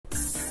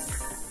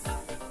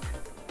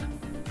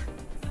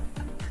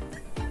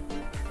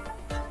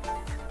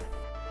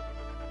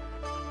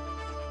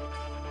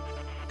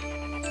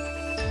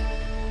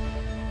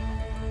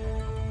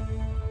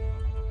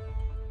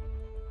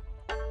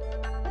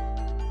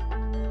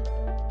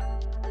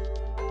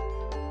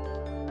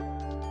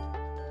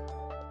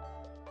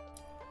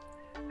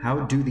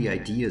How do the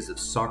ideas of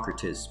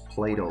Socrates,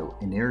 Plato,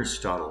 and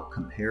Aristotle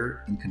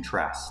compare and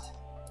contrast?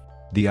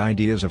 The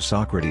ideas of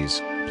Socrates,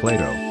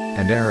 Plato,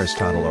 and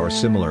Aristotle are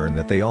similar in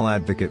that they all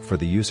advocate for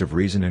the use of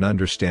reason in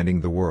understanding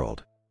the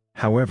world.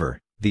 However,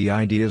 the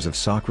ideas of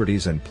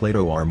Socrates and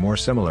Plato are more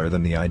similar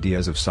than the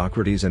ideas of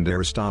Socrates and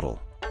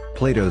Aristotle.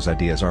 Plato's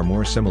ideas are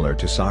more similar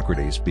to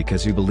Socrates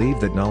because he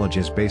believed that knowledge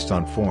is based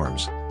on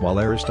forms, while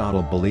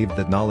Aristotle believed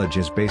that knowledge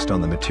is based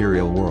on the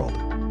material world.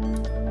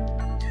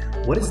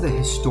 What is the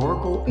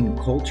historical and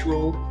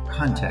cultural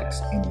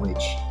context in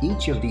which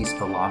each of these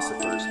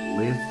philosophers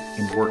lived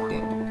and worked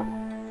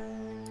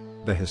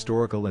in? The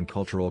historical and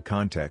cultural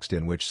context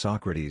in which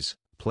Socrates,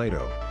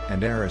 Plato,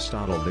 and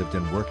Aristotle lived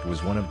and worked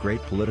was one of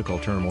great political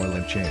turmoil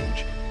and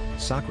change.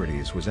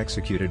 Socrates was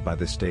executed by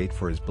the state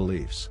for his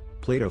beliefs,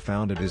 Plato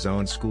founded his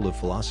own school of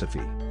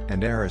philosophy,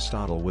 and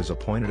Aristotle was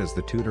appointed as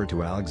the tutor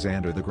to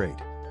Alexander the Great.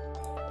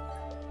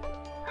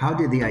 How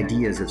did the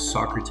ideas of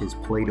Socrates,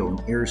 Plato,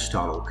 and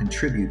Aristotle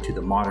contribute to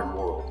the modern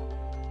world?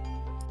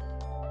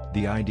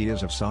 The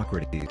ideas of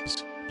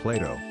Socrates,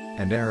 Plato,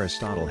 and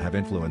Aristotle have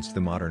influenced the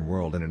modern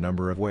world in a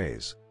number of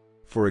ways.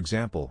 For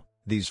example,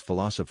 these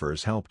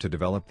philosophers helped to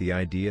develop the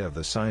idea of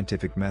the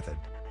scientific method,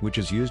 which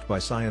is used by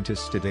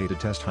scientists today to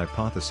test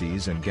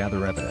hypotheses and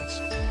gather evidence.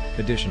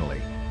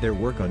 Additionally, their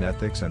work on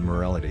ethics and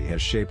morality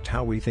has shaped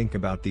how we think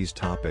about these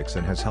topics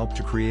and has helped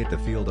to create the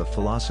field of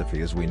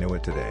philosophy as we know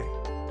it today.